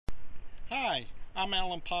Hi, I'm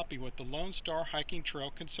Alan Poppy with the Lone Star Hiking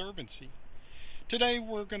Trail Conservancy. Today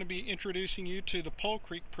we're going to be introducing you to the Pole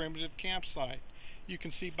Creek Primitive Campsite. You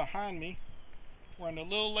can see behind me, we're on the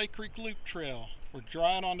Little Lake Creek Loop Trail. We're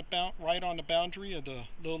right on the boundary of the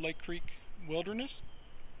Little Lake Creek Wilderness.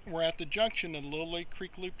 We're at the junction of the Little Lake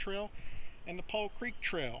Creek Loop Trail and the Pole Creek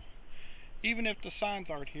Trail. Even if the signs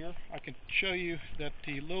aren't here, I can show you that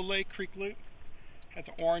the Little Lake Creek Loop has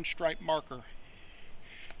an orange stripe marker,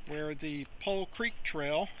 where the Pole Creek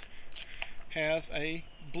Trail has a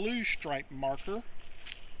blue stripe marker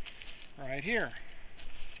right here.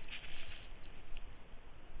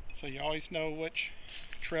 So you always know which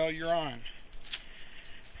trail you're on.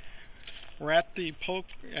 We're at the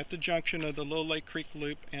junction of the Little Lake Creek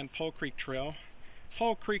Loop and Pole Creek Trail.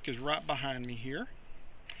 Pole Creek is right behind me here.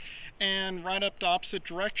 And right up the opposite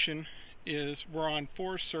direction we're on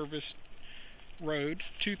Forest Service Road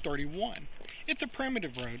 231. It's a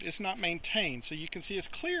primitive road. It's not maintained, so you can see it's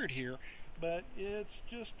cleared here, but it's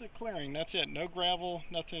just a clearing. That's it. No gravel,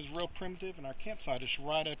 nothing. Is real primitive, and our campsite is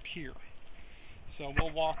right up here. So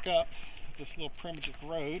we'll walk up this little primitive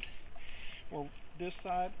road, where this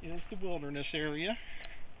side is the wilderness area.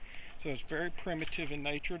 So it's very primitive in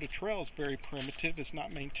nature. The trail is very primitive. It's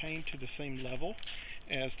not maintained to the same level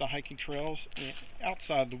as the hiking trails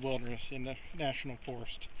outside the wilderness in the national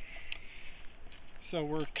forest. So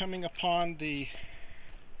we're coming upon the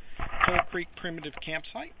Pole Creek Primitive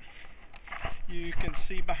Campsite. You can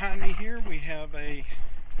see behind me here we have a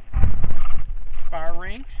fire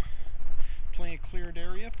ring, plenty of cleared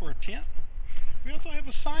area for a tent. We also have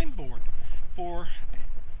a signboard for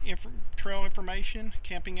trail information,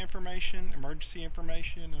 camping information, emergency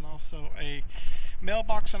information, and also a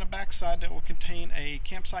mailbox on the backside that will contain a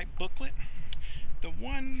campsite booklet. The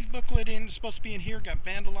one booklet supposed to be in here got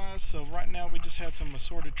vandalized, so right now we just have some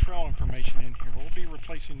assorted trail information in here. We'll be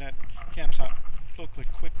replacing that campsite booklet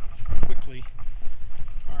quickly.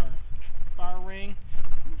 Our fire ring,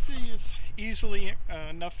 you can see it's easily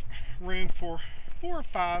enough room for 4 or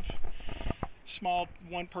 5 small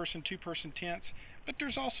one-person, two-person tents, but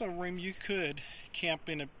there's also room you could camp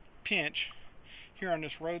in a pinch here on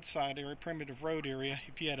this roadside area, primitive road area.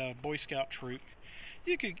 If you had a Boy Scout troop,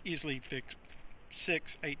 you could easily fix 6,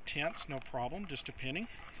 8 tents, no problem, just depending.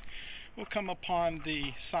 We'll come upon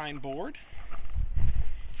the signboard,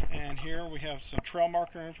 and here we have some trail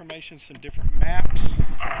marker information, some different maps.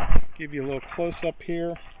 Give you a little close up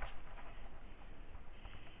here.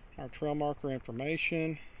 Our trail marker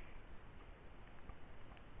information.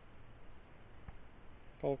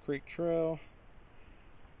 Pole Creek Trail.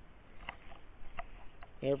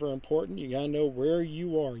 Ever important, you gotta know where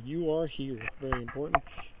you are. You are here. Very important.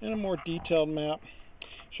 And a more detailed map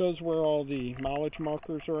shows where all the mileage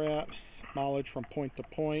markers are at. Mileage from point to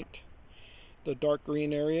point. The dark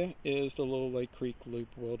green area is the Little Lake Creek Loop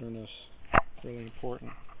Wilderness. Really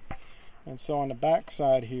important. And so on the back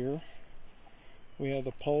side here, we have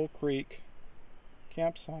the Pole Creek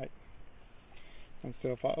campsite. And so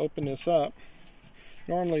if I open this up,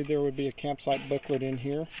 normally there would be a campsite booklet in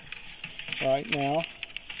here. Right now,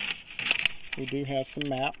 we do have some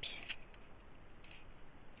maps.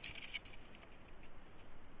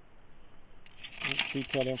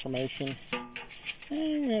 Detailed information.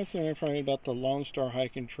 And we have some information about the Lone Star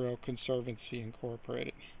Hiking Trail Conservancy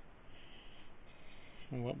Incorporated.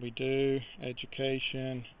 And what we do,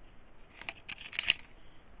 education.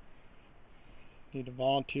 Need the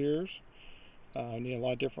volunteers. Need a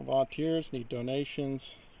lot of different volunteers. Need donations,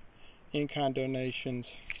 in-kind donations.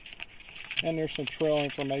 And there's some trail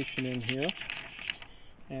information in here.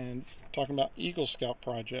 And talking about Eagle Scout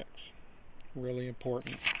projects. Really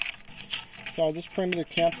important. So this primitive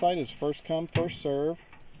campsite is first come, first serve.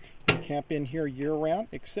 You camp in here year round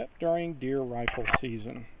except during deer rifle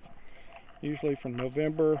season. Usually from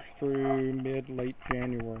November through mid-late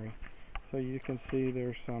January. So you can see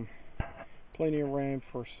there's plenty of room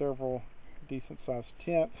for several decent sized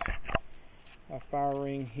tents. A fire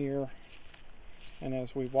ring here. And as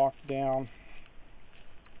we walk down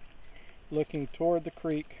looking toward the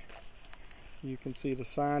creek, you can see the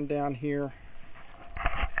sign down here.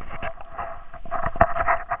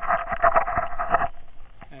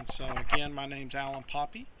 And so again, my name's Alan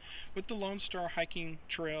Poppy with the Lone Star Hiking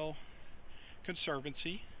Trail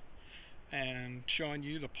Conservancy, and showing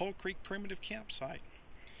you the Pole Creek Primitive Campsite.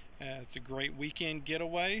 It's a great weekend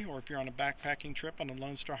getaway, or if you're on a backpacking trip on the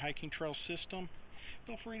Lone Star Hiking Trail system,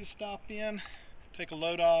 feel free to stop in, take a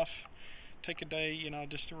load off, take a day,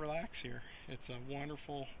 just to relax here. It's a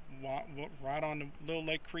wonderful, right on the Little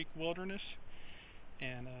Lake Creek Wilderness,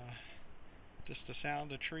 and just the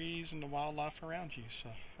sound of the trees and the wildlife around you. So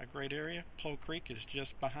a great area. Pole Creek is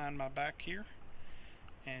just behind my back here,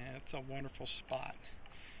 and it's a wonderful spot.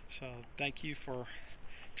 So thank you for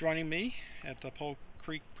joining me at the Pole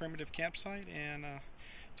Creek Primitive Campsite, and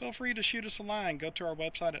feel free to shoot us a line. Go to our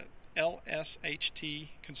website at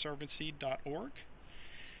lshtconservancy.org,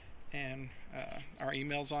 and our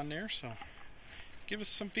email's on there. So give us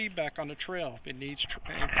some feedback on the trail if it needs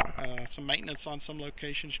some maintenance on some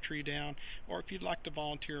locations, tree down, or if you'd like to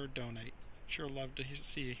volunteer or donate. Sure love to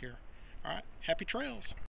see you here. All right, happy trails.